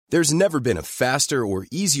There's never been a faster or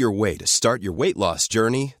easier way to start your weight loss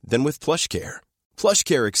journey than with PlushCare.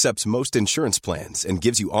 PlushCare accepts most insurance plans and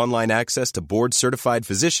gives you online access to board-certified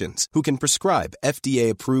physicians who can prescribe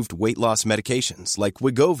FDA-approved weight loss medications like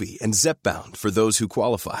Wegovy and Zepbound for those who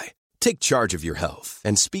qualify. Take charge of your health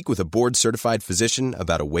and speak with a board-certified physician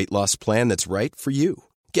about a weight loss plan that's right for you.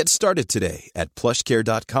 Get started today at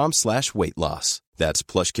plushcare.com/weight loss. That's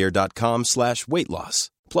plushcare.com/weight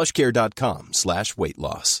loss. plushcare.com/weight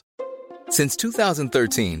loss. Since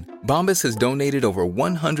 2013, Bombas has donated over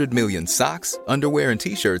 100 million socks, underwear, and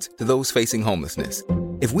T-shirts to those facing homelessness.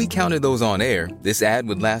 If we counted those on air, this ad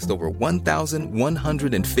would last over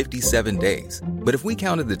 1,157 days. But if we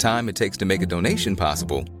counted the time it takes to make a donation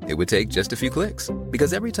possible, it would take just a few clicks.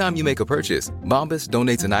 Because every time you make a purchase, Bombas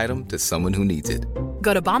donates an item to someone who needs it.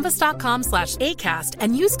 Go to bombas.com/ACAST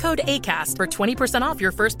and use code ACAST for 20% off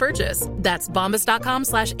your first purchase. That's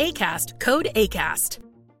bombas.com/ACAST, code ACAST.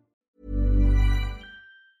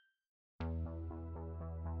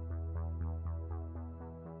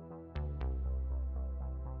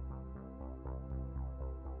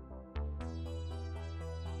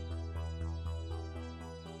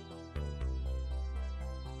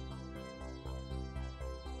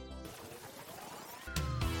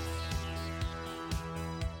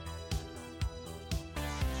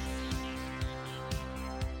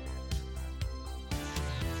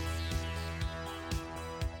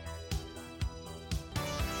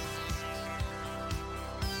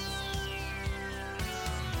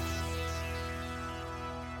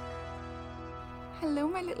 Hello,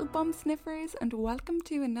 my little bum sniffers, and welcome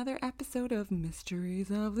to another episode of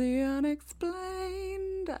Mysteries of the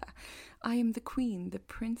Unexplained. I am the Queen, the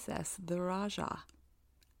Princess, the Raja,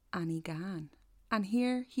 Annie Gahan, and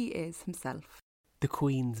here he is himself. The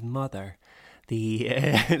Queen's mother, the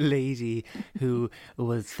lady who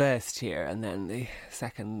was first here and then the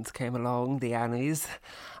seconds came along, the Annies.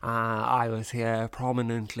 I was here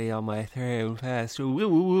prominently on my throne first,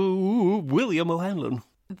 William O'Hanlon.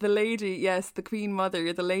 The lady, yes, the Queen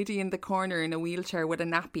Mother, the lady in the corner in a wheelchair with a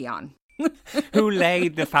nappy on. Who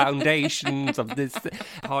laid the foundations of this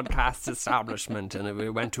podcast establishment, and we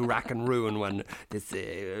went to rack and ruin when this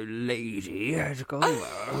lady had to go.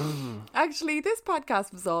 Actually, this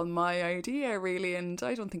podcast was all my idea, really, and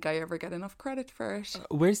I don't think I ever get enough credit for it.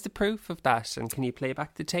 Where's the proof of that? And can you play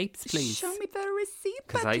back the tapes, please? Show me the receipt.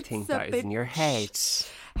 Because I think that is in your head.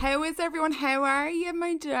 How is everyone? How are you,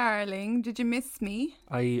 my darling? Did you miss me?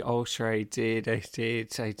 Sure I did.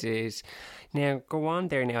 Now, go on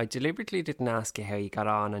there now. I deliberately didn't ask you how you got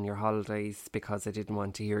on your holidays because I didn't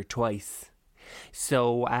want to hear it twice.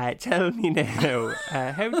 So, tell me now,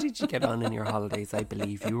 how did you get on in your holidays? I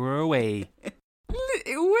believe you were away.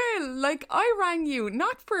 Well, like, I rang you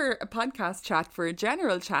not for a podcast chat, for a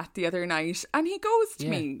general chat the other night, and he goes to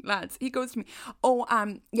me, lads. He goes to me,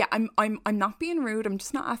 I'm not being rude. I'm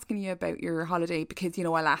just not asking you about your holiday because, you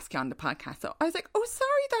know, I'll ask you on the podcast. So I was like, oh,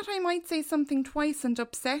 sorry that I might say something twice and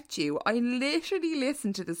upset you. I literally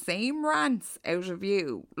listen to the same rants out of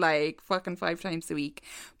you like fucking 5 times a week.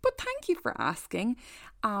 But thank you for asking.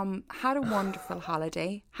 Had a wonderful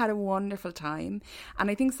holiday, had a wonderful time.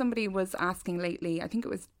 And I think somebody was asking lately, I think it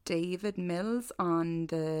was David Mills on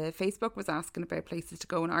the Facebook was asking about places to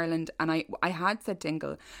go in Ireland, and I had said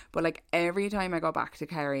Dingle, but like every time I go back to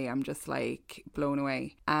Kerry I'm just like blown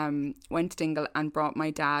away. Went to Dingle and brought my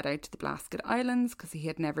dad out to the Blasket Islands because he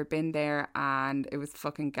had never been there, and it was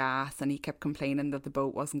fucking gas, and he kept complaining that the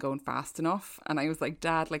boat wasn't going fast enough, and I was like,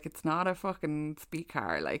 Dad, like it's not a fucking speed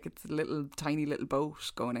car, like it's a little tiny little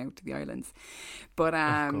boat going out to the islands. But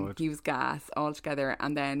he was gas altogether.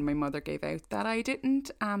 And then my mother gave out that I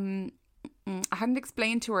hadn't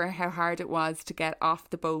explained to her how hard it was to get off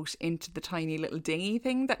the boat into the tiny little dinghy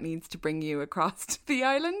thing that needs to bring you across to the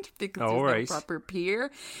island because there's no proper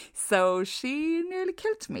pier. So she nearly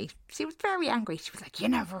killed me. She was very angry. She was like, you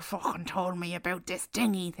never fucking told me about this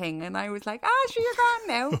dinghy thing. And I was like, so you're gone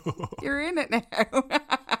now. You're in it now.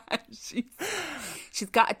 She's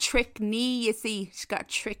got a trick knee, you see. She's got a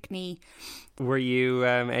trick knee. Were you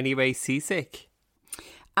anyway seasick?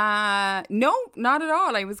 No, not at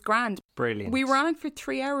all. I was grand. Brilliant. We were on for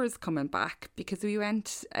 3 hours coming back because we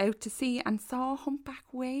went out to sea and saw a humpback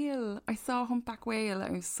whale. I saw a humpback whale. I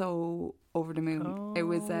was so over the moon. Oh, it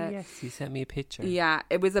was yes, you sent me a picture. Yeah,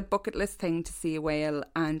 it was a bucket list thing to see a whale,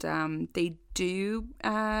 and they do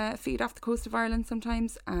feed off the coast of Ireland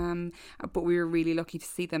sometimes, but we were really lucky to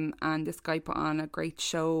see them, and this guy put on a great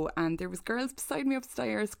show, and there was girls beside me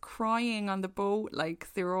upstairs crying on the boat,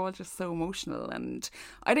 like they were all just so emotional, and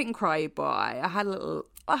I didn't cry, but I had a little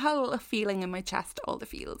that feeling in my chest, all the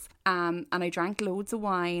feels. And I drank loads of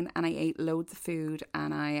wine and I ate loads of food.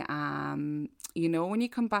 And I, you know, when you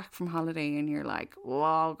come back from holiday and you're like,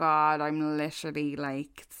 oh God, I'm literally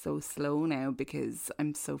like so slow now because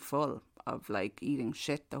I'm so full of like eating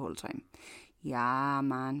shit the whole time. Yeah,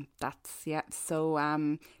 man, that's, yeah. So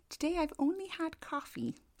today I've only had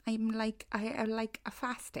coffee. I'm like, I like a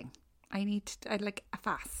fasting. I like a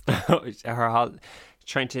fast.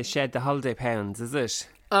 Trying to shed the holiday pounds, is it?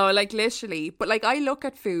 Oh, like literally. But like I look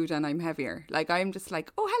at food and I'm heavier. Like I'm just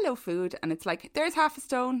like, oh, hello food. And it's like, there's half a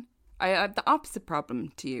stone. I have the opposite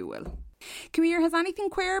problem to you, Will. Come here, has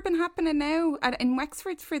anything queer been happening now in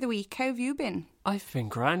Wexford for the week? How have you been? I've been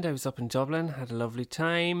grand. I was up in Dublin, had a lovely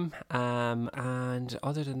time, and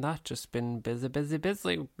other than that, just been busy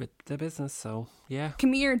with the business, so yeah.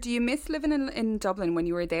 Come here, do you miss living in Dublin when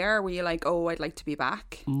you were there? Were you like, oh, I'd like to be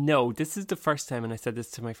back? No, this is the first time, and I said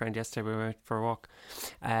this to my friend yesterday, we went for a walk.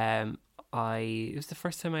 It was the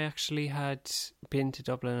first time I actually had been to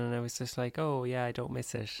Dublin, and I was just like, oh yeah, I don't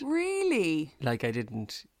miss it. Really? Like I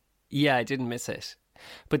didn't miss it.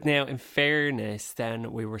 But now, in fairness,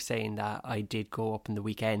 then we were saying that I did go up in the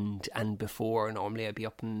weekend, and before normally I'd be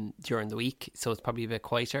up during the week, so it's probably a bit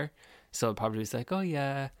quieter. So it probably was like, oh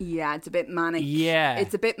yeah. Yeah, it's a bit manic. Yeah.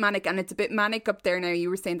 It's a bit manic, and it's a bit manic up there now. You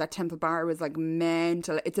were saying that Temple Bar was like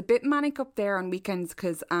mental. It's a bit manic up there on weekends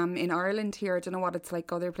because in Ireland here, I don't know what it's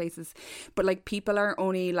like other places, but like people are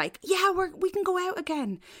only like, yeah, we can go out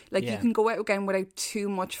again. Like you can go out again without too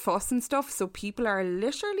much fuss and stuff. So people are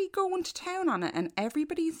literally going to town on it, and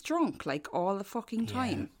everybody's drunk like all the fucking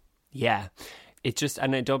time. Yeah. It just,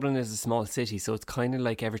 and Dublin is a small city, so it's kind of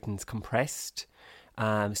like everything's compressed.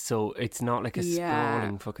 So it's not like a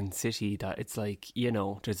sprawling fucking city that it's like, you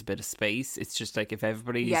know, there's a bit of space. It's just like if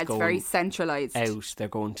everybody's it's very centralised out, they're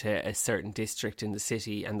going to a certain district in the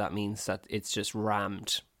city, and that means that it's just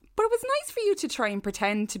rammed. But it was nice for you to try and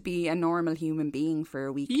pretend to be a normal human being for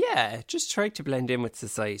a week. Yeah, just try to blend in with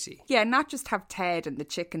society. Yeah, not just have Ted and the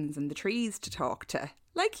chickens and the trees to talk to.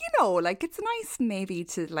 Like, you know, like it's nice maybe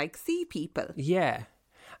to like see people. Yeah.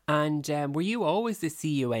 And were you always the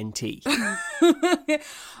CUNT?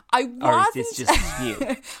 I wasn't. Or is this just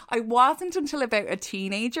new? I wasn't until about a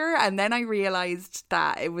teenager, and then I realised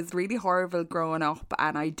that it was really horrible growing up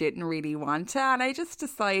and I didn't really want to, and I just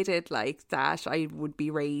decided like that I would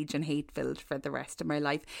be rage and hate-filled for the rest of my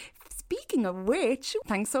life. Speaking of which,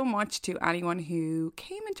 thanks so much to anyone who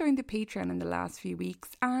came and joined the Patreon in the last few weeks,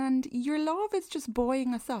 and your love is just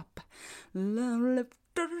buoying us up. Love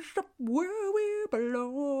us up where we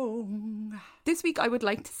belong. This week I would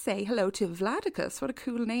like to say hello to Vladicus. What a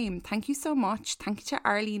cool name. Thank you so much. Thank you to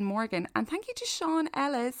Arlene Morgan, and thank you to Sean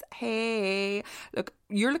Ellis. Hey, look,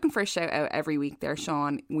 you're looking for a shout out every week there,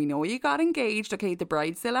 Sean. We know you got engaged. Okay, the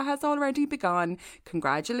bridezilla has already begun.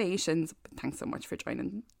 Congratulations. Thanks so much for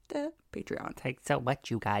joining the Patreon. Thanks so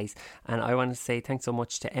much, you guys. And I want to say thanks so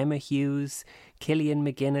much to Emma Hughes, Killian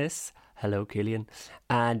McGuinness, hello Killian,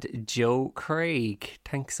 and Joe Craig.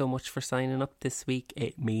 Thanks so much for signing up this week.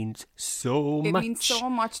 It means so much. It means so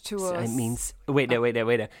much to us. It means, wait.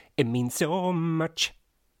 It means so much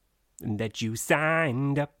that you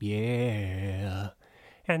signed up, yeah.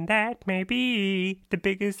 And that may be the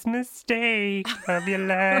biggest mistake of your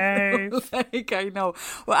life. Like, I know.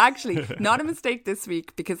 Well, actually, not a mistake this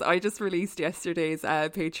week, because I just released yesterday's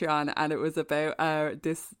Patreon, and it was about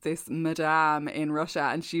this madame in Russia,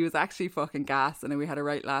 and she was actually fucking gas, and we had a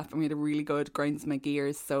right laugh, and we had a really good grinds my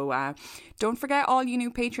gears. So don't forget, all you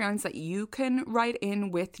new Patreons, that you can write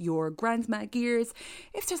in with your grinds my gears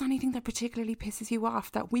if there's anything that particularly pisses you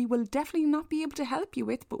off that we will definitely not be able to help you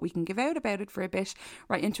with, but we can give out about it for a bit.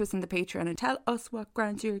 Write into us in the Patreon and tell us what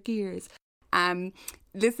grinds your gears.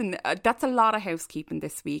 Listen, that's a lot of housekeeping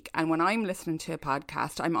this week, and when I'm listening to a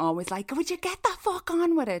podcast, I'm always like, would you get the fuck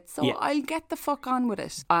on with it? So yeah. I'll get the fuck on with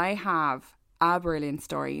it. I have a brilliant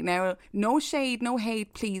story. Now, no shade, no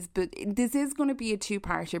hate, please, but this is going to be a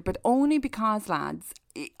two-parter, but only because, lads,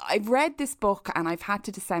 I've read this book and I've had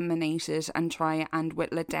to disseminate it and try and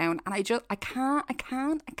whittle it down, and I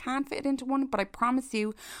can't fit it into one, but I promise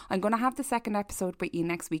you I'm going to have the second episode with you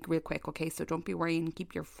next week real quick, okay? So don't be worrying,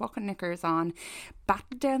 keep your fucking knickers on,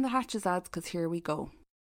 batten down the hatches, lads, because here we go.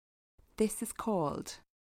 This is called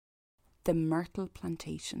The Myrtle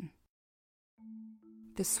Plantation.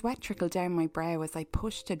 The sweat trickled down my brow as I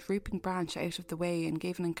pushed a drooping branch out of the way and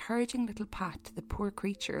gave an encouraging little pat to the poor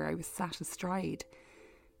creature I was sat astride.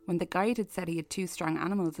 When the guide had said he had 2 strong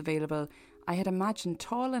animals available, I had imagined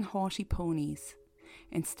tall and haughty ponies.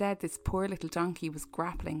 Instead, this poor little donkey was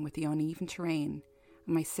grappling with the uneven terrain,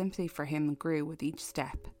 and my sympathy for him grew with each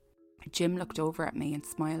step. Jim looked over at me and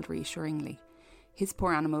smiled reassuringly. His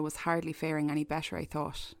poor animal was hardly faring any better, I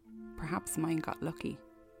thought. Perhaps mine got lucky.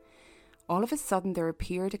 All of a sudden there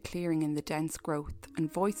appeared a clearing in the dense growth,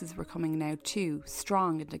 and voices were coming now too,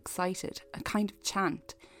 strong and excited, a kind of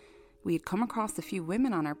chant. We had come across a few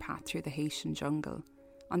women on our path through the Haitian jungle,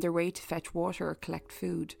 on their way to fetch water or collect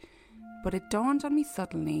food, but it dawned on me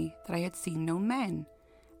suddenly that I had seen no men,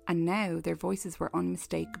 and now their voices were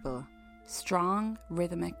unmistakable, strong,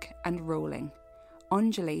 rhythmic and rolling,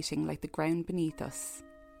 undulating like the ground beneath us.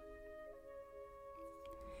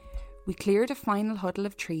 We cleared a final huddle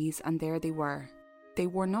of trees, and there they were. They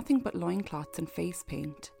wore nothing but loincloths and face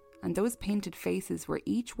paint, and those painted faces were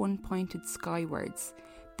each one pointed skywards,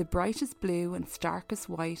 the brightest blue and starkest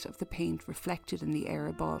white of the paint reflected in the air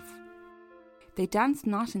above. They danced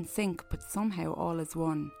not in sync, but somehow all as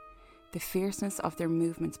one, the fierceness of their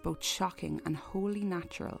movements both shocking and wholly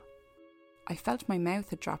natural. I felt my mouth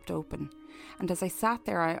had dropped open, and as I sat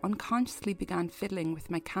there I unconsciously began fiddling with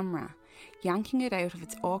my camera, yanking it out of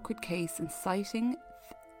its awkward case and sighting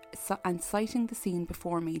the scene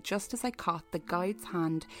before me just as I caught the guide's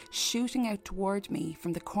hand shooting out toward me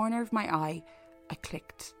from the corner of my eye. I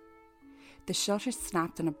clicked. The shutter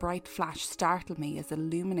snapped and a bright flash startled me as it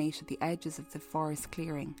illuminated the edges of the forest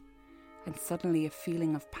clearing, and suddenly a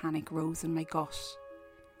feeling of panic rose in my gut.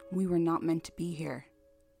 We were not meant to be here.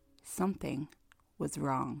 Something was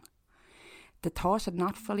wrong. The thought had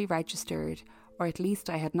not fully registered, or at least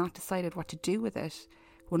I had not decided what to do with it,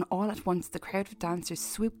 when all at once the crowd of dancers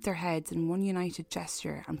swooped their heads in one united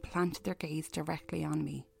gesture and planted their gaze directly on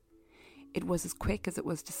me. It was as quick as it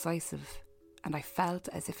was decisive, and I felt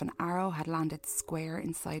as if an arrow had landed square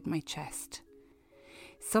inside my chest.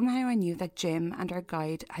 Somehow I knew that Jim and our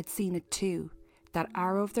guide had seen it too. That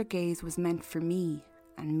arrow of their gaze was meant for me,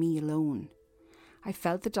 and me alone. I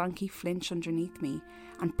felt the donkey flinch underneath me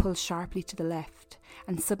and pull sharply to the left,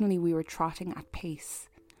 and suddenly we were trotting at pace.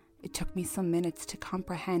 It took me some minutes to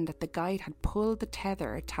comprehend that the guide had pulled the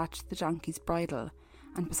tether attached to the donkey's bridle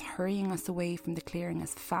and was hurrying us away from the clearing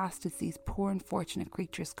as fast as these poor unfortunate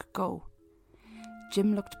creatures could go.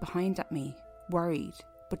 Jim looked behind at me, worried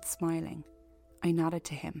but smiling. I nodded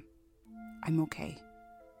to him. I'm okay.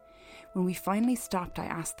 When we finally stopped, I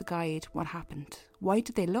asked the guide what happened. Why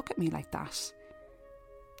did they look at me like that?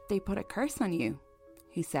 They put a curse on you,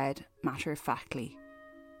 he said matter-of-factly.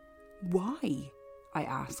 Why? I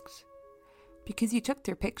asked. Because you took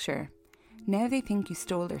their picture. Now they think you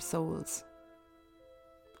stole their souls.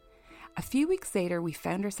 A few weeks later, we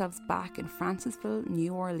found ourselves back in Francisville,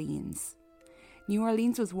 New Orleans. New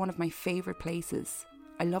Orleans was one of my favourite places.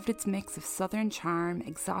 I loved its mix of southern charm,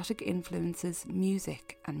 exotic influences,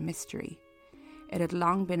 music and mystery. It had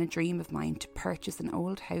long been a dream of mine to purchase an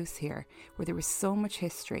old house here where there was so much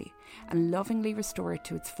history and lovingly restore it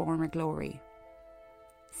to its former glory.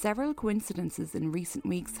 Several coincidences in recent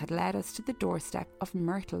weeks had led us to the doorstep of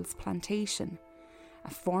Myrtle's Plantation, a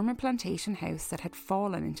former plantation house that had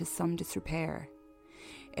fallen into some disrepair.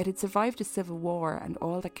 It had survived a civil war and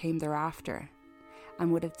all that came thereafter,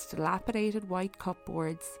 and with its dilapidated white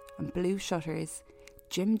cupboards and blue shutters,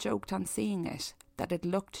 Jim joked on seeing it that it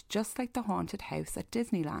looked just like the haunted house at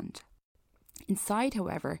Disneyland. Inside,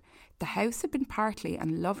 however, the house had been partly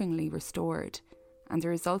and lovingly restored, and the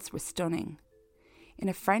results were stunning. In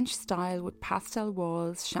a French style with pastel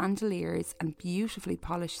walls, chandeliers and beautifully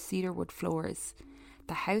polished cedarwood floors,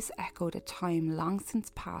 the house echoed a time long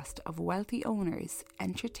since past of wealthy owners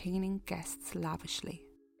entertaining guests lavishly.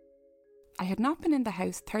 I had not been in the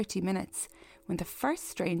house 30 minutes when the first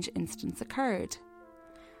strange instance occurred.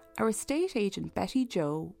 Our estate agent Betty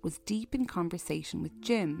Jo was deep in conversation with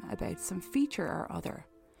Jim about some feature or other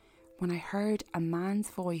when I heard a man's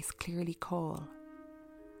voice clearly call,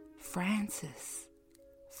 "Francis,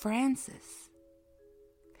 Francis."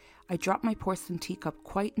 I dropped my porcelain teacup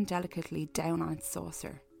quite indelicately down on its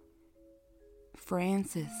saucer.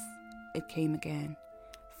 "Francis," it came again.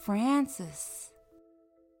 "Francis."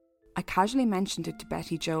 I casually mentioned it to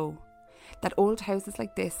Betty Jo, that old houses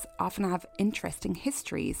like this often have interesting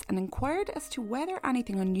histories, and inquired as to whether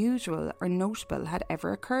anything unusual or notable had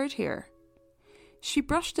ever occurred here. She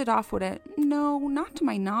brushed it off with a, "No, not to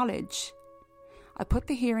my knowledge." I put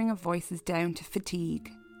the hearing of voices down to fatigue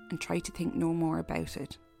and tried to think no more about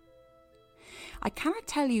it. I cannot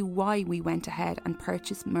tell you why we went ahead and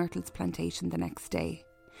purchased Myrtle's Plantation the next day.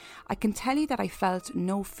 I can tell you that I felt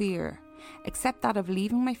no fear, except that of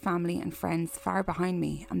leaving my family and friends far behind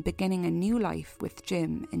me and beginning a new life with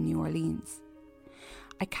Jim in New Orleans.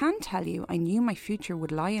 I can tell you I knew my future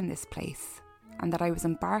would lie in this place, and that I was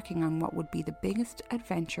embarking on what would be the biggest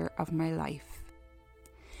adventure of my life.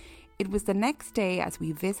 It was the next day, as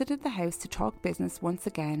we visited the house to talk business once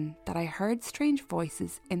again, that I heard strange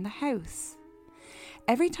voices in the house.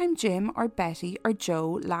 Every time Jim or Betty or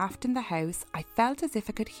Joe laughed in the house, I felt as if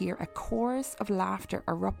I could hear a chorus of laughter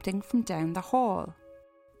erupting from down the hall.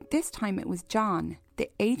 This time it was John, the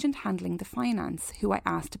agent handling the finance, who I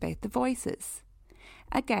asked about the voices.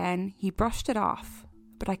 Again, he brushed it off,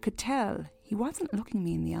 but I could tell he wasn't looking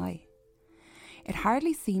me in the eye. It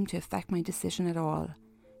hardly seemed to affect my decision at all.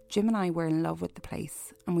 Jim and I were in love with the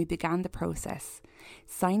place, and we began the process,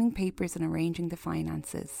 signing papers and arranging the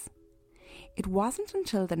finances. It wasn't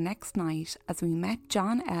until the next night, as we met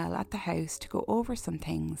John L. at the house to go over some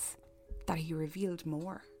things, that he revealed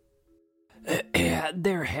more.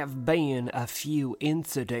 There have been a few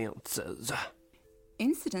incidences.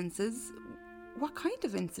 Incidences? What kind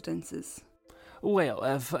of incidences?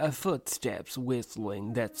 Well, footsteps,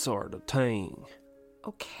 whistling, that sort of thing.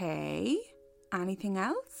 Okay. Anything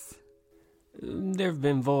else? There have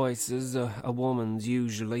been voices, a woman's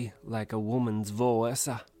usually, like a woman's voice.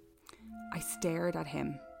 I stared at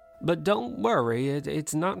him. But don't worry,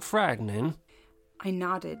 it's not frightening. I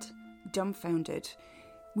nodded, dumbfounded.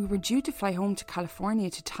 We were due to fly home to California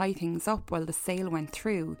to tie things up while the sale went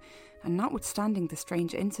through, and notwithstanding the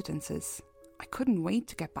strange incidences, I couldn't wait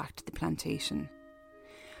to get back to the plantation.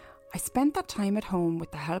 I spent that time at home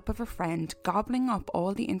with the help of a friend, gobbling up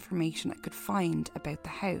all the information I could find about the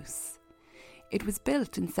house. It was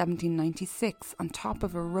built in 1796 on top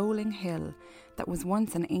of a rolling hill that was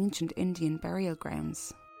once an ancient Indian burial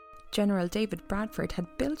grounds. General David Bradford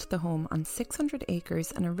had built the home on 600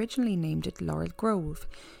 acres and originally named it Laurel Grove.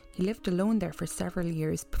 He lived alone there for several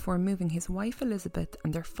years before moving his wife Elizabeth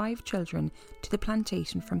and their 5 children to the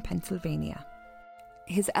plantation from Pennsylvania.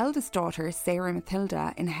 His eldest daughter, Sarah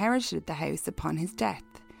Matilda, inherited the house upon his death,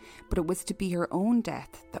 but it was to be her own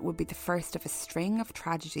death that would be the first of a string of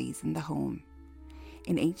tragedies in the home.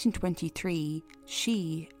 In 1823,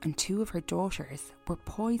 she and 2 of her daughters were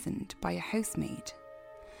poisoned by a housemaid.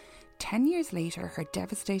 10 years later, her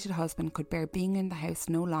devastated husband could bear being in the house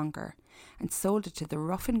no longer and sold it to the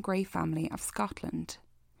Ruffin Gray family of Scotland.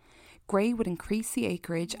 Gray would increase the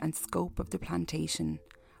acreage and scope of the plantation,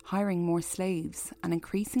 hiring more slaves and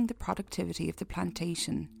increasing the productivity of the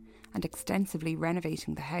plantation and extensively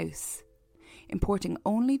renovating the house, importing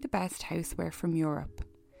only the best houseware from Europe.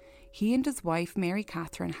 He and his wife, Mary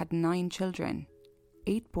Catherine, had 9 children,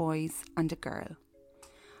 8 boys and a girl.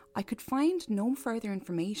 I could find no further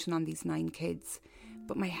information on these 9 kids,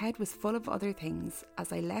 but my head was full of other things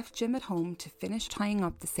as I left Jim at home to finish tying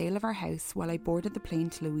up the sale of our house while I boarded the plane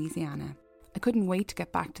to Louisiana. I couldn't wait to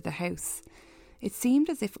get back to the house. It seemed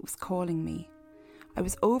as if it was calling me. I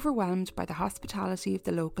was overwhelmed by the hospitality of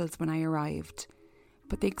the locals when I arrived,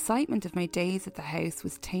 but the excitement of my days at the house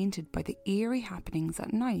was tainted by the eerie happenings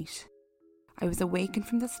at night. I was awakened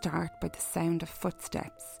from the start by the sound of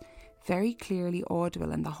footsteps, very clearly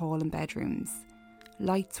audible in the hall and bedrooms.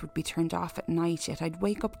 Lights would be turned off at night, yet I'd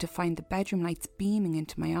wake up to find the bedroom lights beaming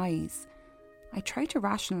into my eyes. I tried to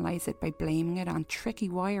rationalise it by blaming it on tricky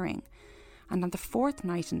wiring, and on the 4th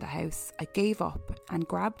night in the house, I gave up and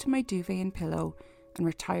grabbed my duvet and pillow and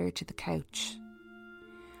retired to the couch.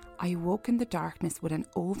 I awoke in the darkness with an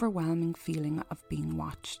overwhelming feeling of being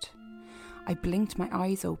watched. I blinked my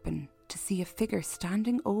eyes open to see a figure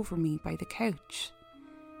standing over me by the couch.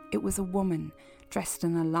 It was a woman dressed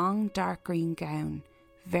in a long dark green gown,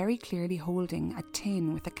 very clearly holding a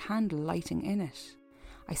tin with a candle lighting in it.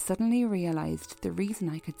 I suddenly realised the reason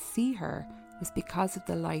I could see her was because of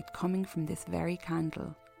the light coming from this very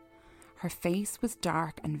candle. Her face was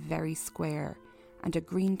dark and very square, and a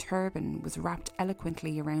green turban was wrapped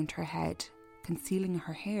eloquently around her head, concealing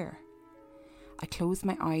her hair. I closed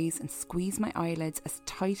my eyes and squeezed my eyelids as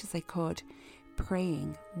tight as I could,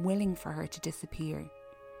 praying, willing for her to disappear.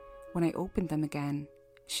 When I opened them again,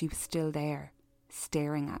 she was still there,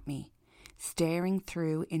 staring at me, staring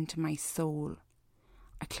through into my soul.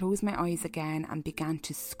 I closed my eyes again and began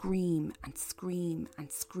to scream and scream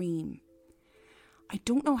and scream. I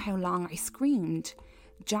don't know how long I screamed.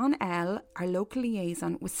 John L., our local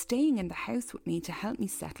liaison, was staying in the house with me to help me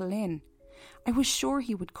settle in. I was sure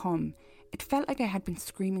he would come. It felt like I had been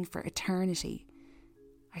screaming for eternity.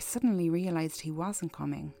 I suddenly realised he wasn't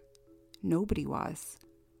coming. Nobody was.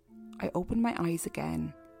 I opened my eyes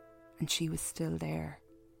again, and she was still there.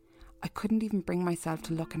 I couldn't even bring myself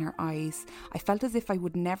to look in her eyes. I felt as if I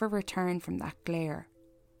would never return from that glare.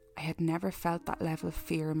 I had never felt that level of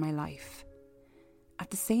fear in my life. At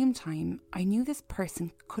the same time, I knew this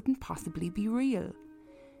person couldn't possibly be real.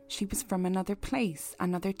 She was from another place,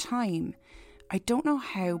 another time, I don't know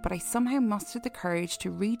how, but I somehow mustered the courage to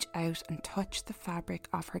reach out and touch the fabric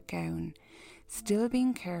of her gown, still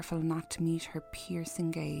being careful not to meet her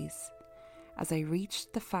piercing gaze. As I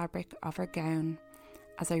reached the fabric of her gown,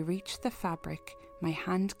 my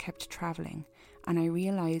hand kept travelling, and I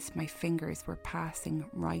realised my fingers were passing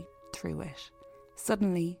right through it.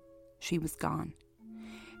 Suddenly, she was gone,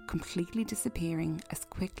 completely disappearing as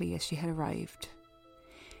quickly as she had arrived.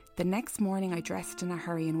 The next morning I dressed in a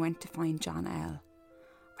hurry and went to find John L.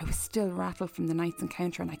 I was still rattled from the night's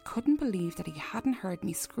encounter, and I couldn't believe that he hadn't heard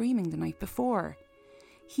me screaming the night before.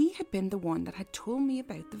 He had been the one that had told me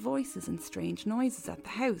about the voices and strange noises at the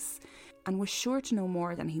house, and was sure to know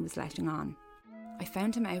more than he was letting on. I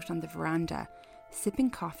found him out on the veranda, sipping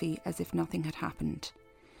coffee as if nothing had happened.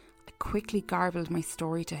 I quickly garbled my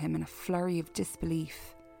story to him in a flurry of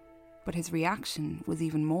disbelief, but his reaction was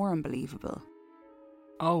even more unbelievable.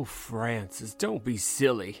 "Oh, Frances, don't be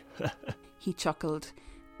silly." He chuckled.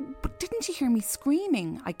 "But didn't you hear me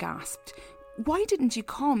screaming?" I gasped. "Why didn't you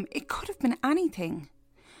come? It could have been anything."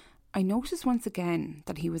 I noticed once again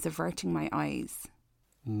that he was averting my eyes.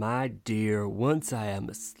 "My dear, once I am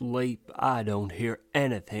asleep, I don't hear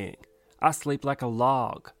anything. I sleep like a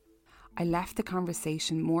log." I left the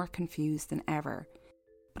conversation more confused than ever,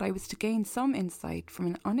 but I was to gain some insight from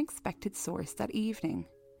an unexpected source that evening.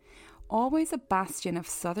 Always a bastion of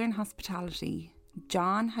southern hospitality,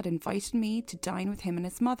 John had invited me to dine with him and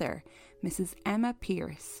his mother, Mrs. Emma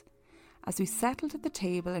Pierce. As we settled at the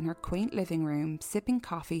table in her quaint living room, sipping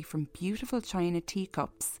coffee from beautiful china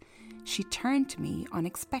teacups, she turned to me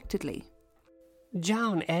unexpectedly.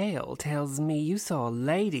 "John L. tells me you saw a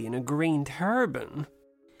lady in a green turban."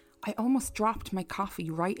 I almost dropped my coffee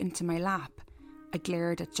right into my lap. I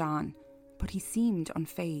glared at John, but he seemed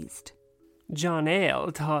unfazed. "John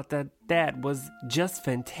L. thought that was just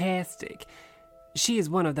fantastic. She is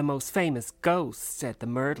one of the most famous ghosts at the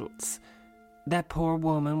Myrtles. That poor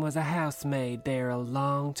woman was a housemaid there a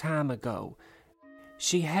long time ago.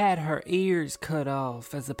 She had her ears cut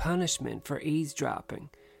off as a punishment for eavesdropping.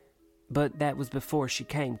 But that was before she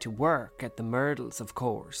came to work at the Myrtles, of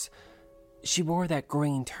course. She wore that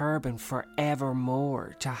green turban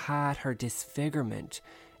forevermore to hide her disfigurement.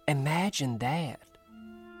 Imagine that."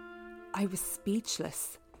 I was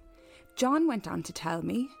speechless. John went on to tell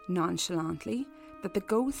me, nonchalantly, that the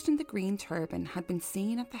ghost in the green turban had been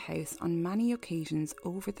seen at the house on many occasions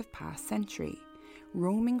over the past century,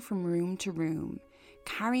 roaming from room to room,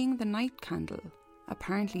 carrying the night candle,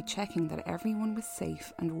 apparently checking that everyone was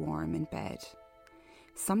safe and warm in bed.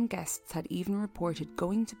 Some guests had even reported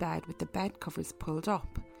going to bed with the bed covers pulled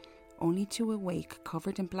up, only to awake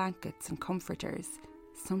covered in blankets and comforters,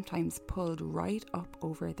 sometimes pulled right up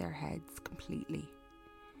over their heads completely.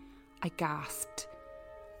 I gasped.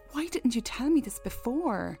 "Why didn't you tell me this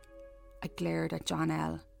before?" I glared at John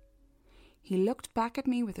L. He looked back at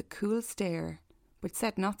me with a cool stare, but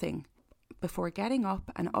said nothing, before getting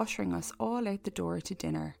up and ushering us all out the door to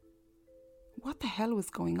dinner. What the hell was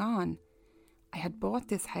going on? I had bought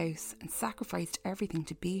this house and sacrificed everything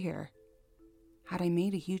to be here. Had I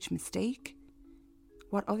made a huge mistake?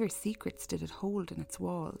 What other secrets did it hold in its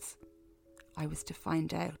walls? I was to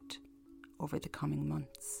find out over the coming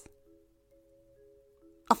months.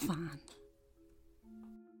 A fan.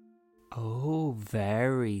 Oh,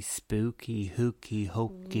 very spooky, hooky,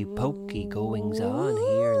 hokey pokey goings on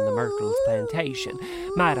here in the Myrtles plantation.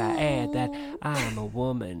 Might I add that I'm a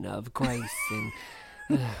woman of grace and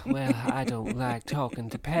well, I don't like talking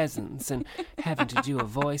to peasants, and having to do a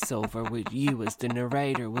voiceover with you as the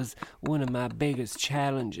narrator was one of my biggest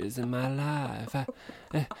challenges in my life.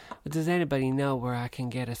 Does anybody know where I can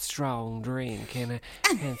get a strong drink and a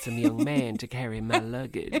handsome young man to carry my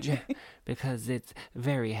luggage? Because it's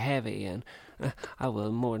very heavy, and I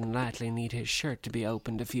will more than likely need his shirt to be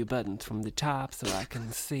opened a few buttons from the top so I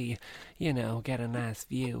can see, get a nice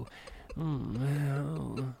view.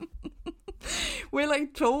 Well, I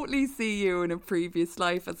totally see you in a previous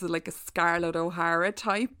life as a Scarlett O'Hara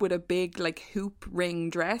type with a big hoop ring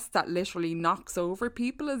dress that literally knocks over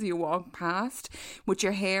people as you walk past, with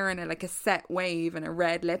your hair in a set wave and a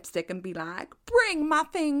red lipstick, and be like, "Bring my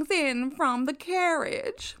things in from the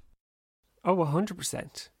carriage." Oh,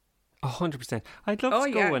 100%. 100%. I'd love to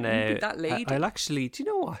go on that lady. I'll actually, do you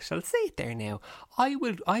know what? I'll say it there now. I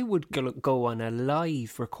would go on a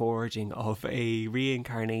live recording of a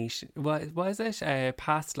reincarnation. What is it? A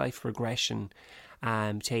past life regression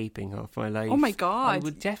taping of my life. Oh my God. I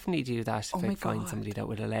would definitely do that if I find somebody that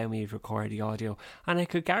would allow me to record the audio. And I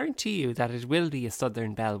could guarantee you that it will be a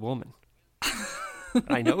Southern Belle woman.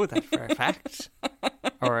 I know that for a fact.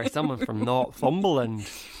 Or someone from Northumberland.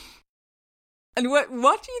 And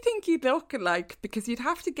what do you think you'd look like? Because you'd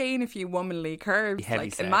have to gain a few womanly curves. Heavy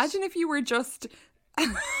Like, set. imagine if you were just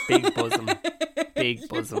Big bosom,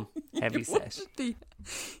 heavy set. you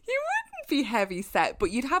wouldn't be heavy set,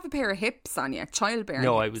 but you'd have a pair of hips on you, childbearing.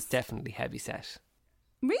 No, I hips. was definitely heavy set.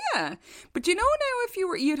 Yeah, but you know now if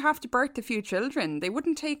you'd have to birth a few children, they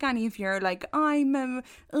wouldn't take any of your like I'm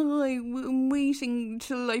waiting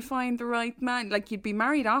till I find the right man. Like you'd be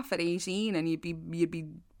married off at 18 and you'd be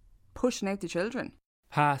pushing out the children.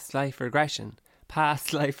 Past life regression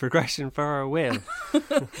for Will.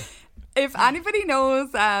 If anybody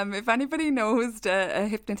knows a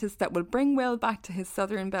hypnotist that will bring Will back to his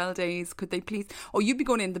Southern Belle days, could they please? Oh, you'd be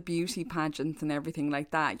going in the beauty pageants and everything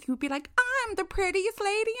like that. You'd be like, I'm the prettiest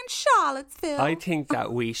lady in Charlottesville. I think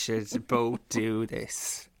that we should both do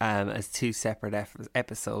this as two separate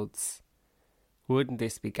episodes. Wouldn't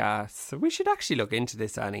this be gas? So we should actually look into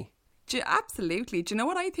this, Annie. Absolutely. Do you know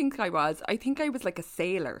what I think I was? I think I was like a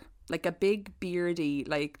sailor, like a big beardy,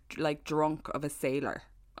 like drunk of a sailor.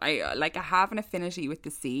 I have an affinity with the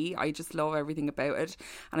sea. I just love everything about it,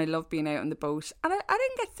 and I love being out on the boat. And I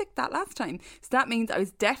didn't get sick that last time, so that means I was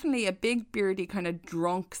definitely a big beardy kind of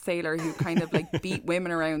drunk sailor who kind of like beat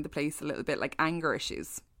women around the place a little bit, like anger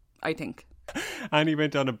issues, I think. Annie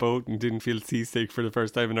went on a boat and didn't feel seasick for the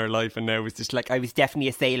first time in her life, and now was just like, I was definitely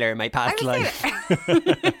a sailor in my past life.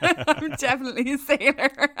 I'm definitely a sailor.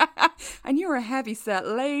 And you're a heavy set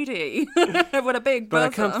lady with a big bosom. But I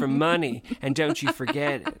come from money, and don't you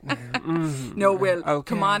forget it. No, Will, Okay.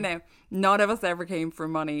 come on now. None of us ever came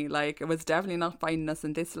from money. Like, it was definitely not finding us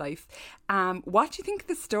in this life. What do you think of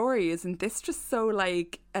the story? Isn't this just so,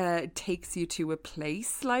 like, takes you to a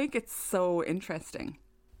place? Like, it's so interesting.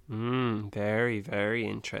 Very, very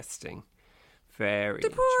interesting. Very. The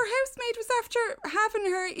poor housemaid was after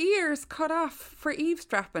having her ears cut off for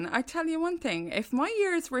eavesdropping. I tell you one thing, if my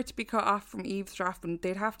ears were to be cut off from eavesdropping,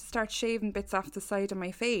 they'd have to start shaving bits off the side of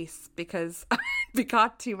my face because I'd be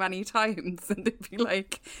caught too many times, and they'd be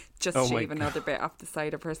like, just shave another bit off the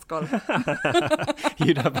side of her skull.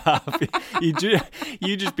 You'd have half.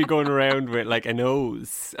 You'd just be going around with like a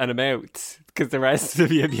nose and a mouth because the rest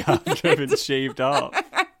of you have been shaved off.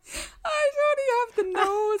 I only have the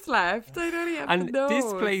nose left. I only have the nose. And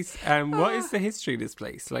this place, what is the history of this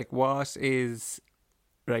place? Like, what is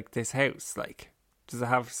like this house like? Does it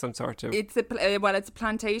have some sort of? It's a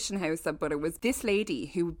plantation house, but it was this lady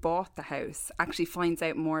who bought the house actually finds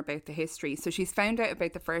out more about the history. So she's found out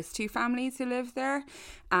about the first two families who lived there,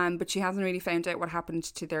 but she hasn't really found out what happened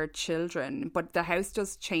to their children. But the house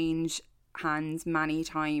does change hands many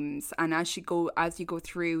times, and as you go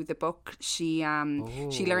through the book, she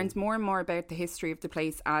learns more and more about the history of the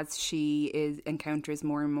place as she encounters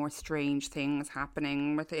more and more strange things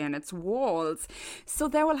happening within its walls. So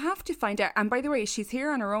they will have to find out. And by the way, she's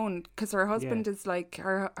here on her own because her husband is like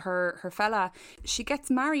her fella. She gets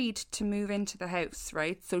married to move into the house,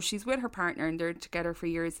 right? So she's with her partner and they're together for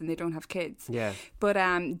years and they don't have kids. Yeah. But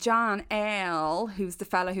John L., who's the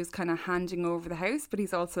fella who's kind of handing over the house, but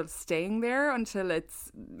he's also staying there until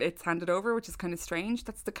it's handed over, which is kind of strange.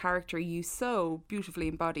 That's the character you so beautifully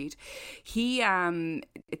embodied. He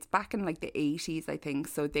it's back in like the 80s, I think,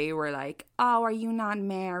 so they were like, oh, are you not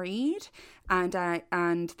married?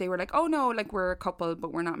 And they were like, oh no, like we're a couple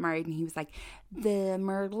but we're not married. And he was like, the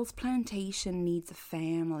Myrtles plantation needs a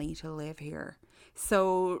family to live here.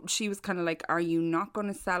 So she was kind of like, are you not going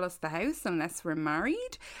to sell us the house unless we're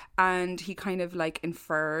married? And he kind of like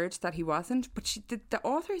inferred that he wasn't. But the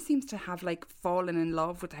author seems to have like fallen in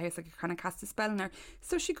love with the house, like it kind of cast a spell on her.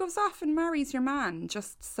 So she goes off and marries your man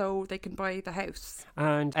just so they can buy the house.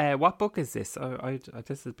 And what book is this?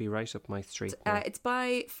 This would be right up my street. It's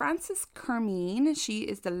by Frances Kermeen. She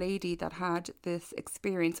is the lady that had this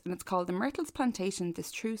experience, and it's called The Myrtles Plantation,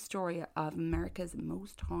 This True Story of America's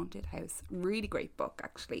Most Haunted House. Really great book,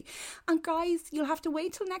 actually. And guys, you'll have to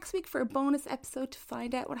wait till next week for a bonus episode to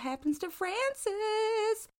find out what happens to Frances.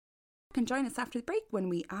 You can join us after the break when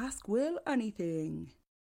we ask Will anything.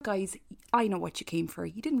 Guys, I know what you came for.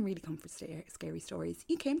 You didn't really come for scary stories.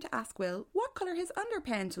 You came to ask Will what colour his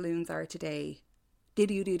underpantaloons are today.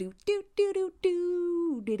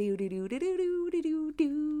 Do-do-do-do-do-do-do.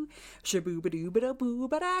 Do-do-do-do-do-do-do-do.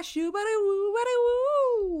 Shaboo-ba-doo-ba-da-boo-ba-da,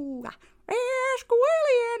 shoo-ba-da-woo-ba-da-woo. Ask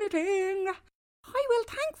Willie anything. Hi Will,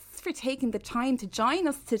 thanks for taking the time to join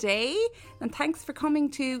us today, and thanks for coming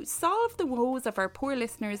to solve the woes of our poor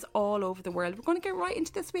listeners all over the world. We're going to get right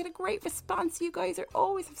into this. We had a great response. You guys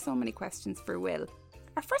always have so many questions for Will.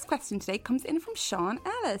 Our first question today comes in from Sean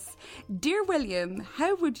Ellis. Dear William,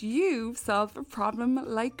 how would you solve a problem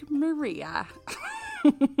like Maria?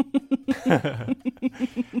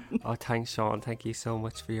 Oh, thanks, Sean. Thank you so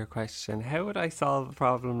much for your question. How would I solve a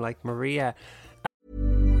problem like Maria?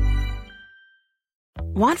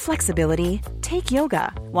 Want flexibility? Take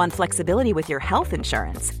yoga. Want flexibility with your health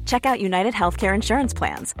insurance? Check out United Healthcare Insurance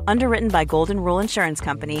Plans. Underwritten by Golden Rule Insurance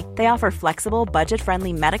Company, they offer flexible,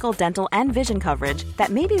 budget-friendly medical, dental, and vision coverage that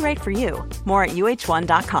may be right for you. More at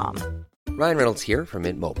uh1.com. Ryan Reynolds here from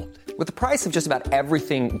Mint Mobile. With the price of just about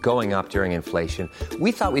everything going up during inflation,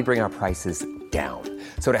 we thought we'd bring our prices down.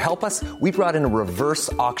 So to help us, we brought in a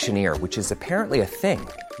reverse auctioneer, which is apparently a thing.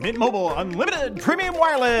 Mint Mobile Unlimited Premium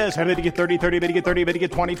Wireless. How to get 30, 30, bit to get 30, bit to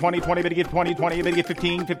get 20, 20, 20, bit to get 20, 20, bit to get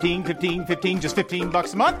 15, 15, 15, 15, just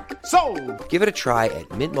 $15 a month? Sold! Give it a try at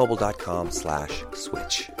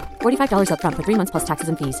mintmobile.com/switch. $45 up front for 3 months plus taxes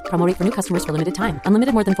and fees. Promo rate for new customers for limited time.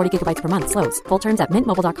 Unlimited more than 40 gigabytes per month. Slows full terms at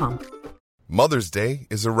mintmobile.com. Mother's Day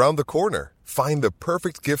is around the corner. Find the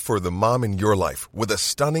perfect gift for the mom in your life with a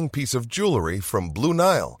stunning piece of jewelry from Blue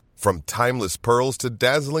Nile. From timeless pearls to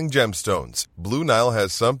dazzling gemstones, Blue Nile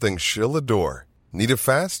has something she'll adore. Need it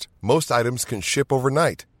fast? Most items can ship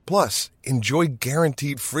overnight. Plus, enjoy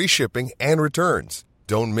guaranteed free shipping and returns.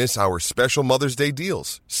 Don't miss our special Mother's Day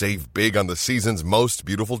deals. Save big on the season's most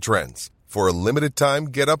beautiful trends. For a limited time,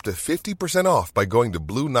 get up to 50% off by going to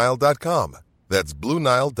BlueNile.com. That's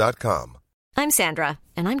BlueNile.com. I'm Sandra,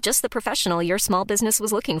 and I'm just the professional your small business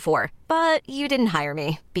was looking for. But you didn't hire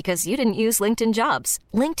me because you didn't use LinkedIn Jobs.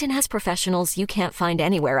 LinkedIn has professionals you can't find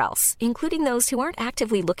anywhere else, including those who aren't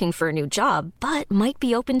actively looking for a new job, but might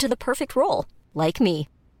be open to the perfect role, like me.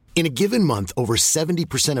 In a given month, over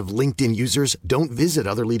 70% of LinkedIn users don't visit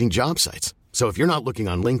other leading job sites. So if you're not looking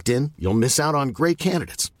on LinkedIn, you'll miss out on great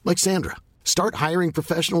candidates, like Sandra. Start hiring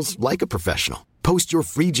professionals like a professional. Post your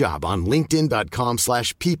free job on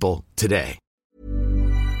linkedin.com/people today.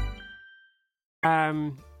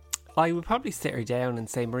 I would probably sit her down and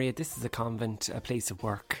say, Maria, this is a convent, a place of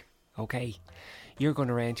work, okay? You're going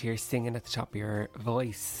around here singing at the top of your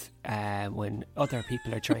voice when other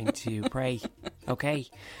people are trying to pray, okay?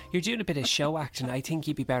 You're doing a bit of show acting. I think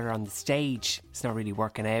you'd be better on the stage. It's not really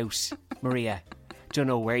working out, Maria. Don't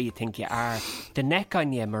know where you think you are. The neck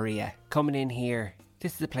on you, Maria, coming in here.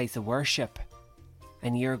 This is a place of worship.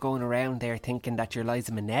 And you're going around there thinking that you're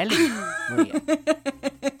Liza Minnelli, Maria.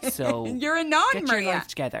 So you're a nun, get Maria. your life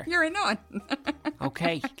together. You're a nun.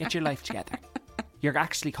 Okay, get your life together. You're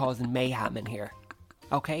actually causing mayhem in here.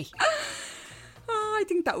 Okay. Oh, I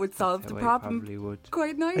think that would solve the problem. Probably would.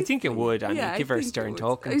 Quite nice. I think it would, and give her a stern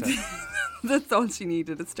talking to. That's all she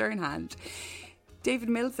needed, a stern hand. David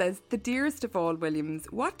Mills says, the dearest of all Williams,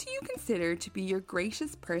 what do you consider to be your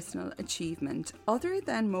greatest personal achievement other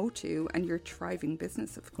than Motu and your thriving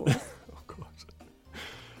business, of course? Oh, God.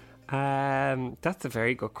 That's a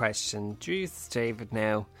very good question. Jeez, David,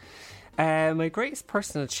 now. My greatest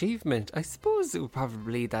personal achievement, I suppose it would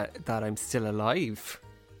probably that I'm still alive.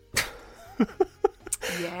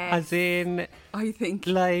 Yes. As in, I think,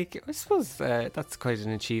 like, I suppose that's quite an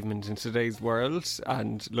achievement in today's world,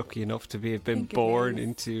 and lucky enough to have been born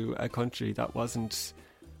into a country that wasn't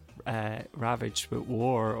ravaged with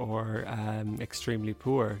war or extremely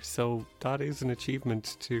poor. So that is an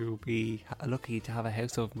achievement, to be lucky to have a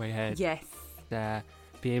house over my head. Yes.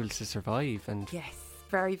 Be able to survive. And yes.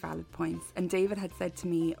 Very valid points. And David had said to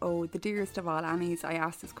me, oh, the dearest of all Annies, I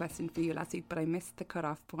asked this question for you last week, but I missed the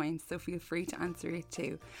cut-off point, so feel free to answer it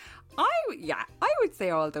too. I would say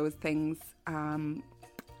all those things,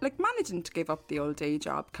 like managing to give up the old day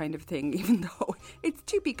job kind of thing, even though it's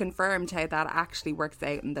to be confirmed how that actually works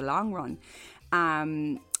out in the long run.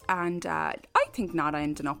 And I think not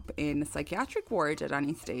ending up in a psychiatric ward at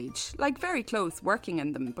any stage, like very close, working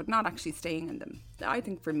in them, but not actually staying in them. I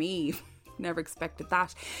think for me... Never expected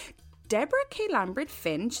that. Deborah K. Lambert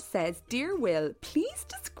Finch says, Dear Will, please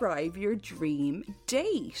describe your dream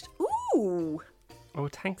date. Ooh. Oh,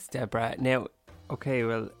 thanks, Deborah. Now, okay,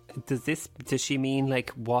 well, does she mean like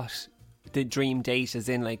what the dream date is,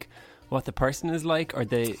 in like what the person is like,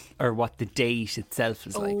 or what the date itself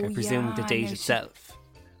is like? I presume the date itself.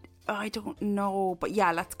 I don't know, but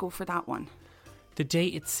yeah, let's go for that one. The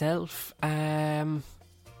date itself,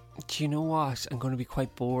 do you know what? I'm going to be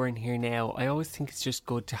quite boring here now. I always think it's just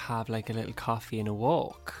good to have like a little coffee and a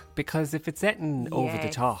walk, because if it's getting over the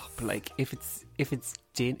top, like if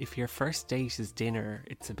your first date is dinner,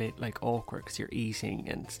 it's a bit like awkward because you're eating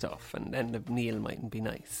and stuff, and then the meal mightn't be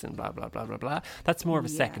nice and blah blah blah blah blah. That's more of a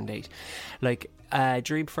second date. Like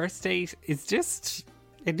dream first date is just,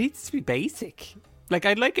 it needs to be basic. Like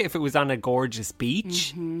I'd like it if it was on a gorgeous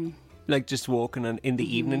beach, like just walking in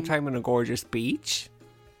the evening time on a gorgeous beach.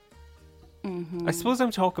 I suppose I'm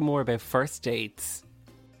talking more about first dates.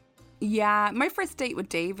 Yeah, my first date with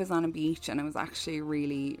Dave was on a beach, and it was actually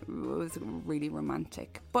really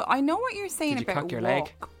romantic. But I know what you're saying Did you about cock your walk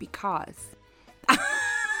leg? because.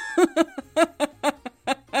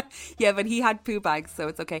 Yeah, but he had poo bags, so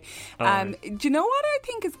it's okay. Do you know what I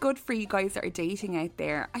think is good for you guys that are dating out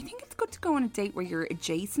there? I think it's good to go on a date where you're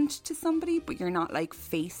adjacent to somebody, but you're not like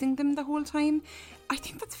facing them the whole time. I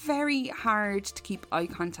think that's very hard to keep eye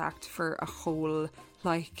contact for a whole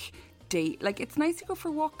like date. Like, it's nice to go for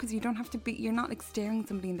a walk because you don't have to be, you're not like staring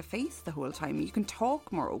somebody in the face the whole time. You can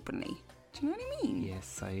talk more openly. Do you know what I mean?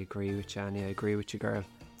 Yes, I agree with you, Annie. I agree with you, girl.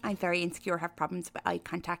 I'm very insecure, have problems with eye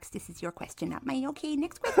contacts. This is your question, not mine. Okay,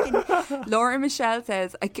 next question. Laura Michelle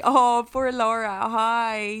says, oh, poor Laura.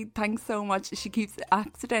 Hi. Thanks so much. She keeps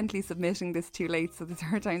accidentally submitting this too late, so the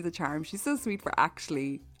third time's a charm. She's so sweet for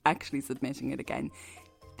actually submitting it again.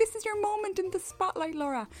 This is your moment in the spotlight,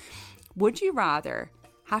 Laura. Would you rather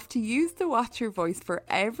have to use the watcher voice for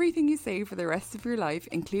everything you say for the rest of your life,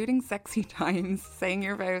 including sexy times, saying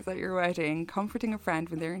your vows at your wedding, comforting a friend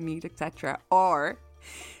when they're in need, etc., or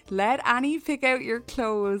let Annie pick out your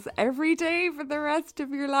clothes every day for the rest of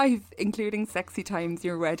your life, including sexy times,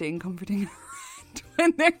 your wedding, comforting a friend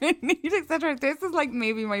when they're in need, etc.? This is like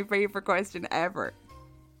maybe my favourite question ever.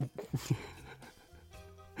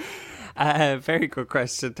 Very good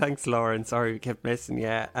question. Thanks, Lauren. Sorry we kept missing you.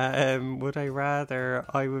 I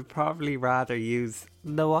would probably rather use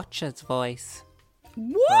the watcher's voice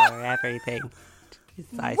for everything.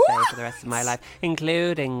 I say for the rest of my life,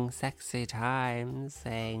 including sexy times,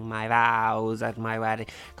 saying I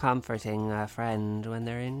comforting a friend when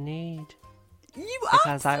they're in need.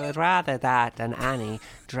 Because I would rather that than Annie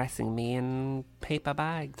dressing me in paper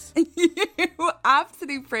bags. You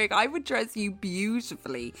absolute prick. I would dress you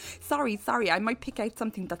beautifully. Sorry, I might pick out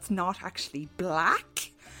something that's not actually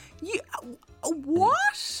black.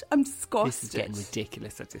 What? I'm disgusted. This is getting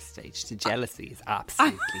ridiculous at this stage. The jealousy is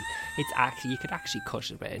absolutely... you could actually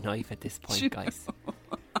cut it with a knife at this point, guys.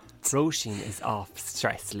 Roisin is off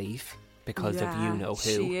stress leave because of you know who.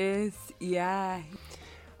 She is, yeah.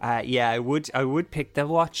 I would pick the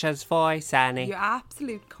watcher's voice, Annie. You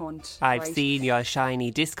absolute cunt. I've seen your shiny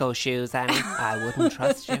disco shoes, Annie. I wouldn't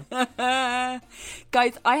trust you.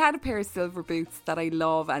 Guys, I had a pair of silver boots that I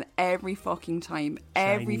love, and every fucking time,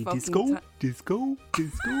 disco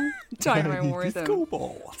time I wore disco them,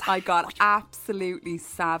 balls. I got absolutely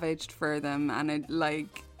savaged for them, and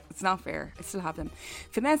it's not fair. I still have them.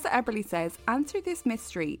 Vanessa Eberly says, answer this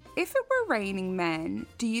mystery. If it were raining men,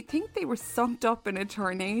 do you think they were sucked up in a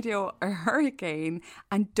tornado or hurricane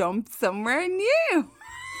and dumped somewhere new?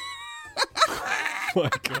 Oh my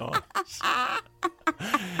gosh.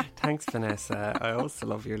 Thanks, Vanessa. I also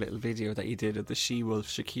love your little video that you did of the She-Wolf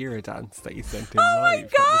Shakira dance that you sent in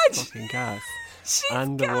live. My God! That was fucking gas. She's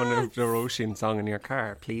and gas. The one of the Roisin song in your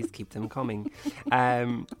car. Please keep them coming.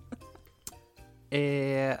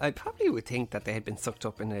 I probably would think that they had been sucked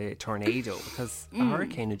up in a tornado because a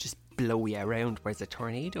hurricane would just blow you around, whereas a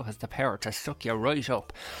tornado has the power to suck you right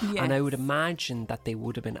up. Yes. And I would imagine that they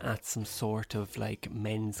would have been at some sort of like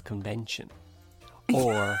men's convention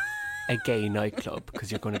or a gay nightclub,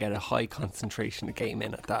 because you're going to get a high concentration of gay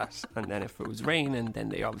men at that. And then if it was raining, then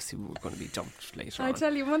they obviously were going to be dumped later on. I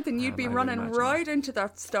tell you one thing, you'd be running right into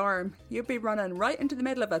that storm. You'd be running right into the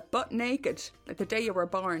middle of it, butt naked, like the day you were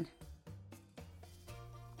born.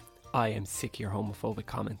 I am sick of your homophobic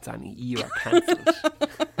comments, Annie. You are cancelled.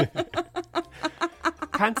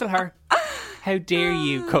 Cancel her. How dare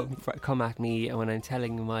you come at me when I'm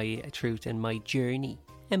telling my truth and my journey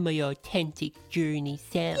and my authentic journey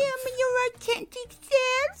self. Yeah, but your authentic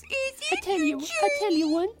self is it? I tell you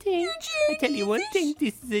one thing.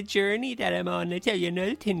 This is a journey that I'm on. I tell you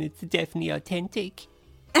another thing. It's definitely authentic.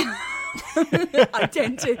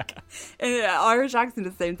 Authentic. Irish accent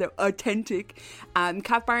is the same, so authentic.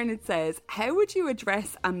 Kat Barnett says, how would you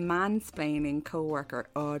address a mansplaining co-worker?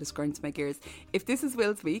 Oh, this grinds my gears. If this is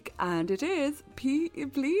Will's week, and it is, please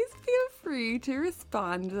feel free to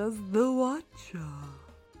respond as the watcher.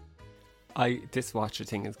 This watcher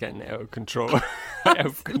thing is getting out of control. I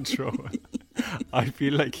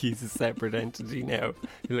feel like he's a separate entity now.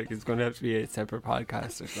 I feel like it's going to have to be a separate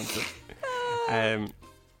podcast or something.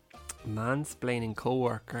 Mansplaining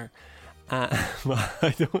co-worker.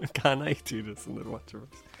 Can I do this in the watcher?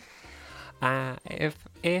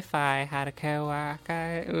 If I had a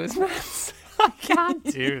co-worker, it was I can't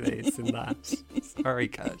do this in that. Sorry,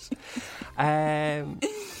 guys. I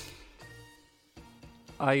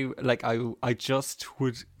just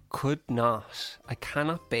could not. I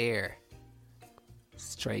cannot bear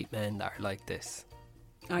straight men that are like this.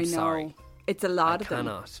 I'm sorry. It's a lot of them. I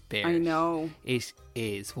cannot bear I know. It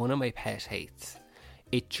is one of my pet hates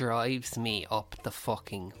It drives me up the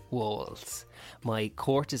fucking walls. My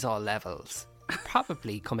cortisol levels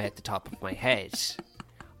probably come out the top of my head.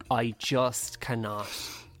 I just cannot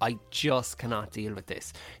deal with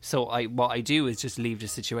this. So what I do is just leave the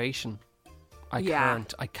situation. I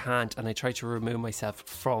can't, and I try to remove myself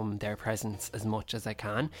from their presence as much as I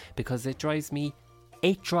can, because it drives me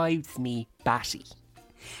batty.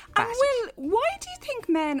 And Will, why do you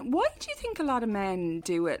think a lot of men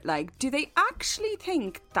do it? Like, do they actually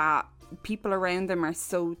think that people around them are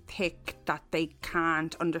so thick that they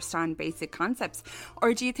can't understand basic concepts?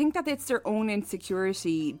 Or do you think that it's their own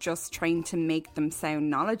insecurity just trying to make them sound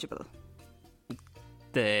knowledgeable?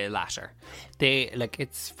 The latter.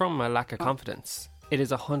 It's from a lack of confidence. It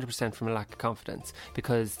is 100% from a lack of confidence,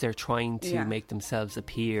 because they're trying to make themselves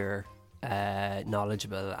appear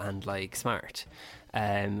knowledgeable and like smart.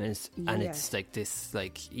 And it's like this,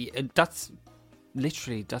 like, that's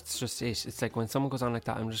just it. It's like when someone goes on like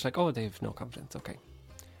that, I'm just like, oh, they have no confidence. Okay.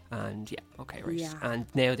 And right. Yeah. And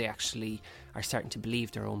now they actually are starting to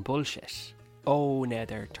believe their own bullshit. Oh, now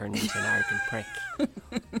they're turning into an arrogant prick.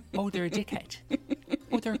 Oh, they're a dickhead.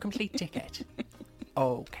 Oh, they're a complete dickhead.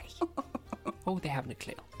 Okay. Oh, they haven't a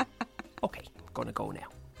clue. Okay, I'm gonna go now.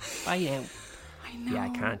 Bye now. I know. Yeah, I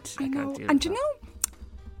can't deal with and do that. you know,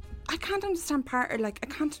 I can't understand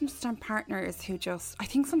partners who just, I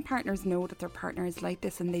think some partners know that their partner is like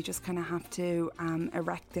this, and they just kind of have to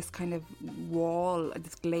erect this kind of wall,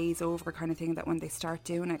 this glaze over kind of thing, that when they start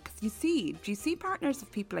doing it, because do you see partners of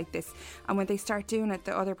people like this, and when they start doing it,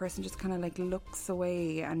 the other person just kind of like looks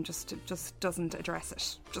away and just doesn't address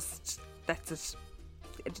it, just lets it.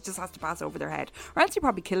 It just has to pass over their head, or else you'd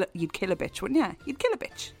kill a bitch, wouldn't you? You'd kill a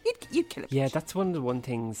bitch. You'd kill a bitch. Yeah, that's one of the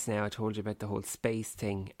things now I told you about the whole space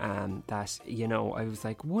thing. That, you know, I was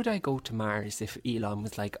like, would I go to Mars if Elon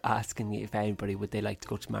was like asking me if anybody would they like to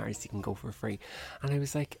go to Mars? You can go for free. And I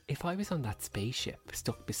was like, if I was on that spaceship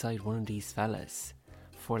stuck beside one of these fellas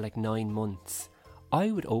for like 9 months,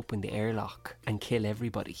 I would open the airlock and kill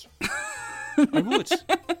everybody. I would.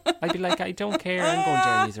 I'd be like, I don't care. I'm going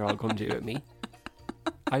down. These are all come to do with me.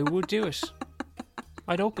 I would do it.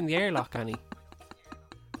 I'd open the airlock, Annie.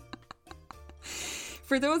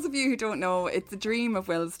 For those of you who don't know, it's a dream of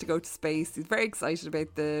Will's to go to space. He's very excited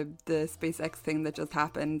about the SpaceX thing that just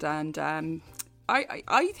happened, and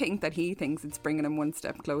I think that he thinks it's bringing him one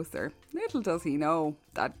step closer. Little does he know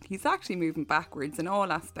that he's actually moving backwards in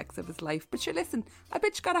all aspects of his life. But sure, listen, I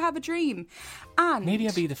bet you gotta have a dream. And maybe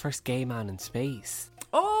I'll be the first gay man in space.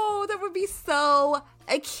 Oh, that would be so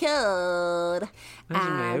cute. Imagine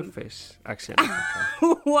my outfit. Actually,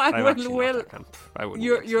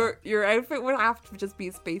 your outfit would have to just be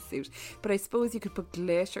a spacesuit. But I suppose you could put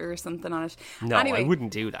glitter or something on it. No, anyway, I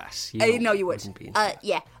wouldn't do that. No, you would.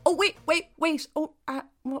 Yeah. Oh, wait. Oh,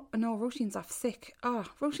 no, Roisin's off sick. Oh,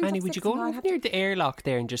 Roisin's Annie, off would sick. you go over near the airlock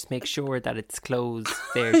there and just make sure that it's closed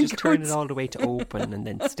there? Just turn it all the way to open and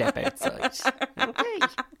then step outside. Okay.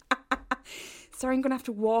 Sorry, I'm going to have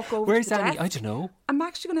to walk over Where's to the Annie? desk. I don't know. I'm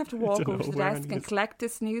actually going to have to walk over to the desk and collect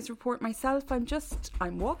this news report myself. I'm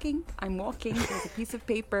walking. There's a piece of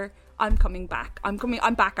paper. I'm coming back. I'm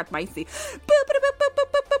back at my seat.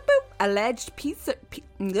 Alleged pizza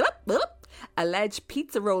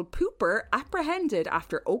roll pooper apprehended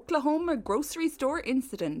after Oklahoma grocery store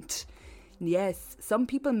incident. Yes, some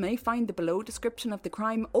people may find the below description of the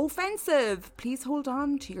crime offensive. Please hold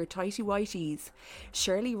on to your tighty-whities.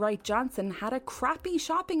 Shirley Wright Johnson had a crappy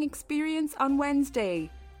shopping experience on Wednesday.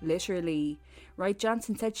 Literally. Wright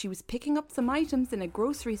Johnson said she was picking up some items in a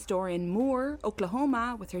grocery store in Moore,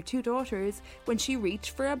 Oklahoma, with her 2 daughters when she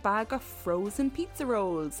reached for a bag of frozen pizza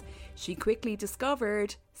rolls. She quickly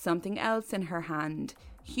discovered something else in her hand.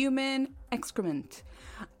 Human excrement.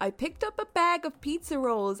 I picked up a bag of pizza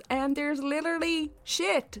rolls and there's literally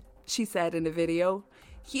shit, she said in a video.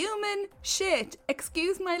 Human shit.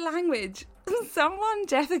 Excuse my language. Someone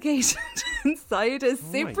defecated inside a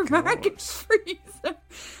supermarket freezer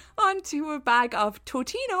onto a bag of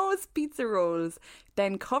Totino's pizza rolls,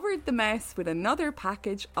 then covered the mess with another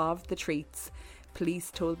package of the treats.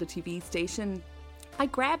 Police told the TV station, I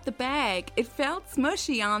grabbed the bag. It felt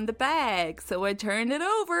smushy on the bag, so I turned it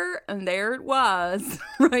over, and there it was.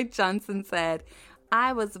 Wright Johnson said,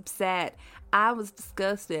 I was upset. I was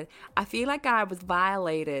disgusted. I feel like I was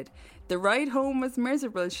violated. The ride home was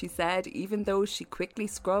miserable, she said, even though she quickly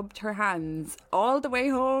scrubbed her hands. All the way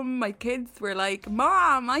home, my kids were like,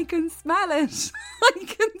 Mom, I can smell it. I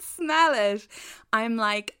can smell it. I'm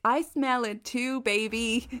like, I smell it too,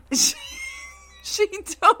 baby. She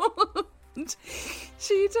told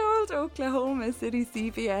She told Oklahoma City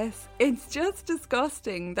CBS, "It's just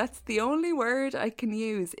disgusting. That's the only word I can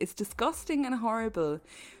use. It's disgusting and horrible."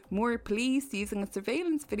 More police, using a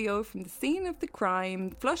surveillance video from the scene of the crime,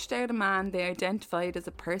 flushed out a man they identified as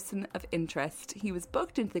a person of interest. He was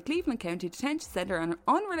booked into the Cleveland County Detention Centre on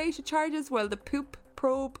unrelated charges while the poop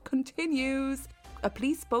probe continues. A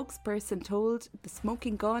police spokesperson told The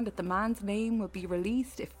Smoking Gun that the man's name will be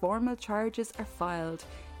released if formal charges are filed.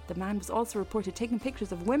 The man was also reported taking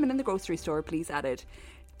pictures of women in the grocery store, police added.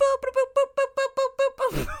 Boop, boop, boop, boop, boop, boop,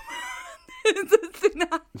 boop, boop. It's a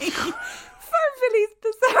tsunami. For Billy's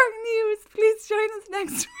Bizarre News, please join us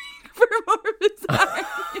next week for more Bizarre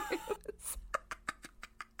News.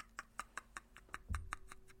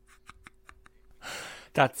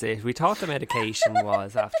 That's it. We thought the medication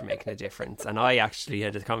was after making a difference, and I actually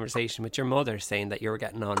had a conversation with your mother saying that you were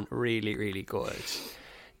getting on really, really good.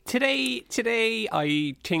 Today,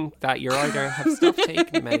 I think that you either have stopped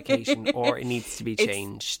taking the medication or it needs to be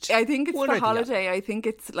changed. I think it's the holiday. I think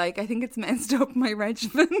it's messed up my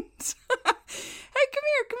regiment. Hey, come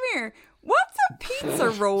here. What's a pizza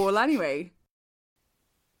roll anyway?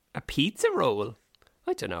 A pizza roll?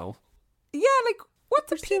 I don't know. Yeah, like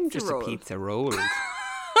what's a pizza just roll? A pizza roll.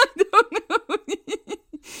 I don't know.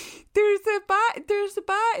 There's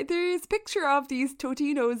a picture of these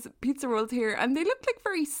Totino's pizza rolls here, and they look like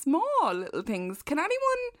very small little things. Can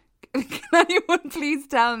anyone please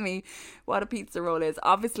tell me what a pizza roll is?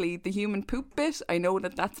 Obviously, the human poop bit, I know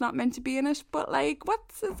that that's not meant to be in it, but like,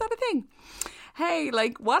 is that a thing? Hey,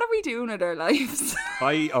 like, what are we doing with our lives?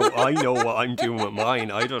 I know what I'm doing with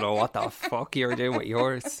mine. I don't know what the fuck you're doing with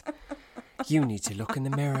yours. You need to look in the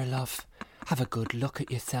mirror, love. Have a good look at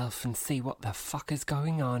yourself and see what the fuck is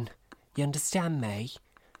going on. You understand me?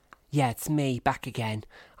 Yeah, it's me, back again.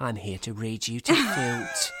 I'm here to read you to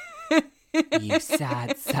filth. You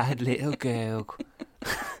sad, sad little girl.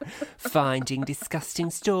 Finding disgusting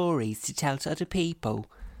stories to tell to other people.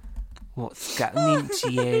 What's gotten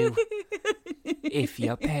into you? If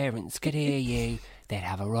your parents could hear you, they'd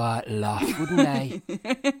have a right laugh, wouldn't they?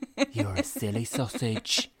 You're a silly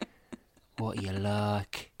sausage. What are you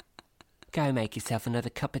like? Go make yourself another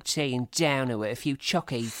cup of tea and down it with a few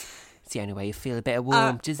chockies. It's the only way you feel a bit of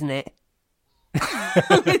warmth, isn't it?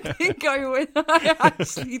 I think I would. I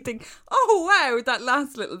actually think, oh wow, that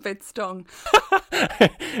last little bit stung.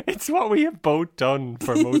 It's what we have both done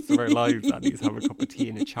for most of our lives, and is have a cup of tea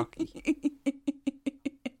and a chocky.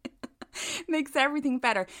 Makes everything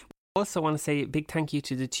better. Also want to say a big thank you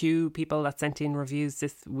to the 2 people that sent in reviews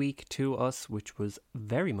this week to us, which was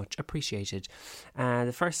very much appreciated.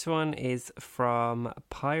 The first one is from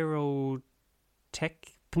Pyrotechnicus.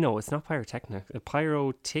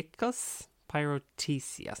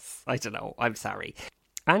 Pyrotesius. I don't know. I'm sorry.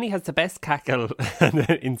 Annie has the best cackle.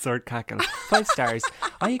 Insert cackle. 5 stars.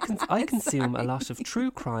 I consume a lot of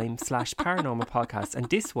true crime / paranormal podcasts, and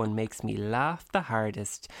this one makes me laugh the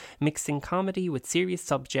hardest. Mixing comedy with serious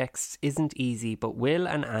subjects isn't easy, but Will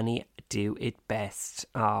and Annie do it best.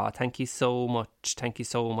 Thank you so much. Thank you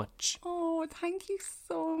so much. Oh, thank you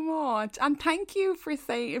so much. And thank you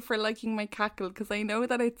for liking my cackle, because I know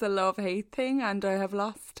that it's a love-hate thing, and I have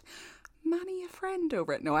lost many a friend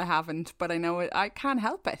over it. No, I haven't, but I know it. I can't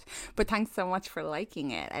help it. But thanks so much for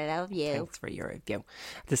liking it. I love you. Thanks for your review.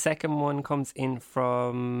 The second one comes in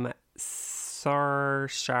from Sir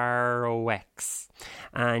Sharowex,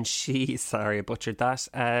 and she, sorry I butchered that,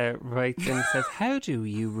 writes in and says, how do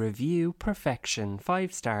you review perfection?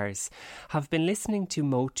 5 stars. Have been listening to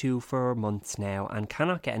Motu for months now and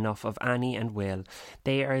cannot get enough of Annie and Will.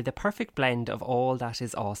 They are the perfect blend of all that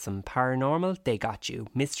is awesome. Paranormal, they got you.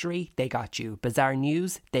 Mystery, they got you. Bizarre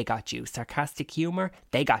news, they got you. Sarcastic humour,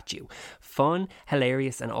 they got you. Fun,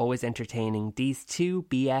 hilarious and always entertaining. These 2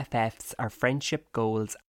 BFFs are friendship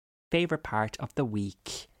goals. Favourite part of the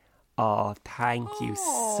week. Oh, thank you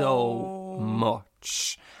so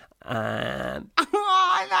much. I'm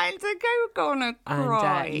gonna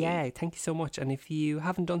cry. Yeah, thank you so much. And if you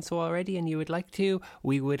haven't done so already and you would like to,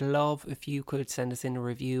 we would love if you could send us in a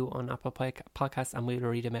review on Apple Podcasts and we'll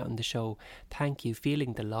read them out on the show. Thank you.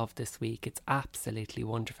 Feeling the love this week. It's absolutely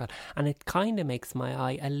wonderful. And it kind of makes my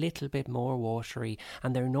eye a little bit more watery.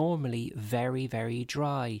 And they're normally very, very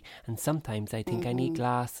dry. And sometimes I think I need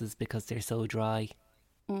glasses because they're so dry.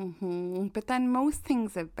 But then most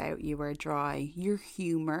things about you are dry. Your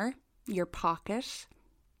humour, your pocket,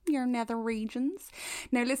 your nether regions.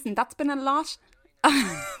 Now listen, that's been a lot.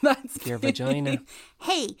 That's your vagina.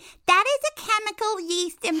 Hey, that is a chemical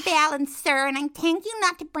yeast imbalance, sir, and I thank you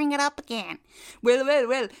not to bring it up again. Will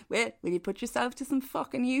you put yourself to some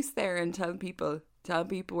fucking use there and tell people Tell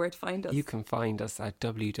people where to find us. You can find us at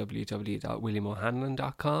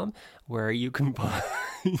www.williamohanlon.com, where you can find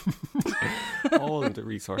all of the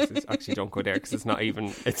resources. Actually, don't go there because it's not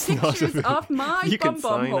even. It's pictures not of my you bum can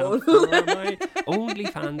bum sign hole. up for my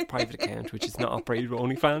OnlyFans private account, which is not operated by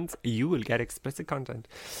OnlyFans. You will get explicit content.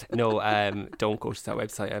 No, don't go to that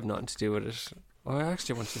website. I have nothing to do with it. Oh, I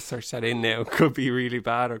actually want to search that in now. Could be really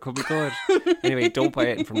bad or could be good. Anyway, don't buy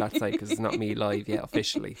it from that site because it's not me live yet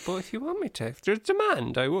officially. But if you want me to, if there's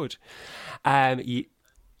demand, I would. Well, Annie,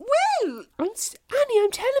 I'm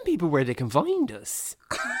telling people where they can find us.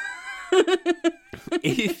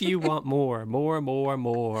 If you want more,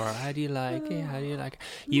 how do you like it?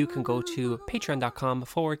 You can go to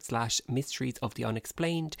patreon.com/mysteries of the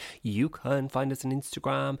unexplained. You can find us on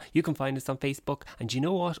Instagram. You can find us on Facebook. And you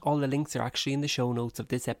know what? All the links are actually in the show notes of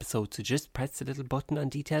this episode. So just press the little button on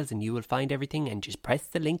details and you will find everything. And just press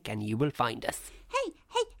the link and you will find us. Hey,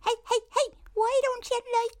 why don't you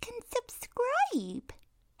like and subscribe?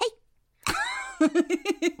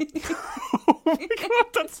 Oh my God,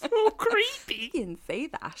 that's so creepy. you didn't say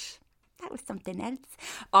that. That was something else.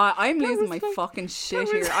 I'm losing my fucking shit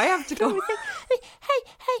here. I have to go. Hey,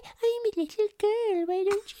 I'm a little girl. Why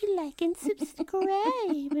don't you like and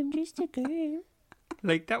subscribe? I'm just a girl.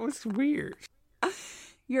 Like, that was weird.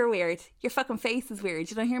 You're weird. Your fucking face is weird.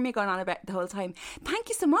 You don't hear me going on about it the whole time. Thank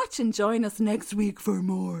you so much and join us next week for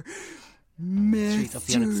more Mysteries of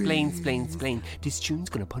the unexplained. Explain. This tune's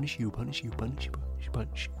gonna punish you.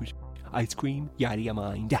 Ice cream, yada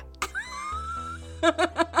mind.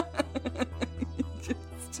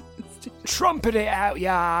 Trumpet it out,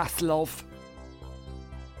 ya ass, love.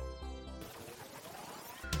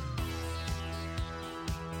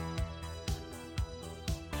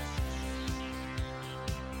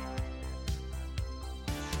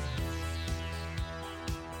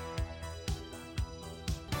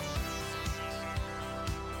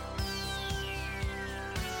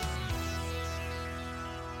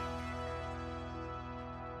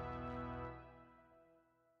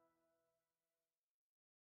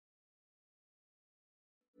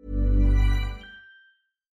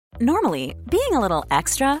 Normally, being a little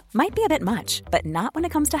extra might be a bit much, but not when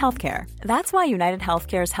it comes to healthcare. That's why United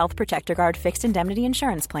Healthcare's Health Protector Guard fixed indemnity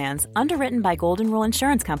insurance plans, underwritten by Golden Rule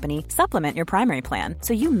Insurance Company, supplement your primary plan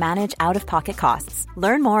so you manage out-of-pocket costs.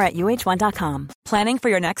 Learn more at UH1.com. Planning for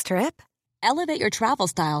your next trip? Elevate your travel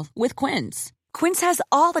style with Quince. Quince has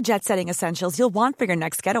all the jet-setting essentials you'll want for your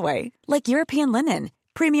next getaway, like European linen,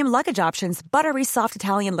 premium luggage options, buttery soft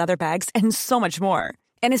Italian leather bags, and so much more.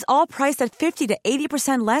 And is all priced at 50 to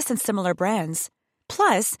 80% less than similar brands.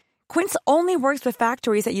 Plus, Quince only works with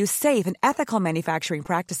factories that use safe and ethical manufacturing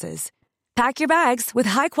practices. Pack your bags with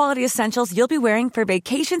high-quality essentials you'll be wearing for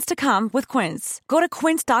vacations to come with Quince. Go to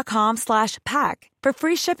quince.com/pack for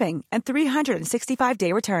free shipping and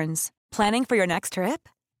 365-day returns. Planning for your next trip?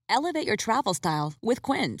 Elevate your travel style with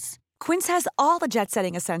Quince. Quince has all the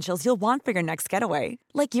jet-setting essentials you'll want for your next getaway,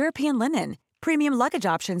 like European linen, premium luggage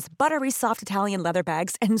options, buttery soft Italian leather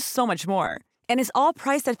bags, and so much more. And is all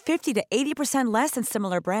priced at 50 to 80% less than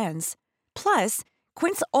similar brands. Plus,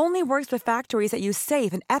 Quince only works with factories that use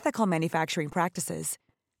safe and ethical manufacturing practices.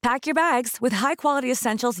 Pack your bags with high-quality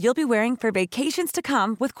essentials you'll be wearing for vacations to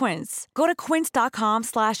come with Quince. Go to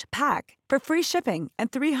quince.com/pack for free shipping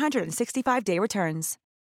and 365-day returns.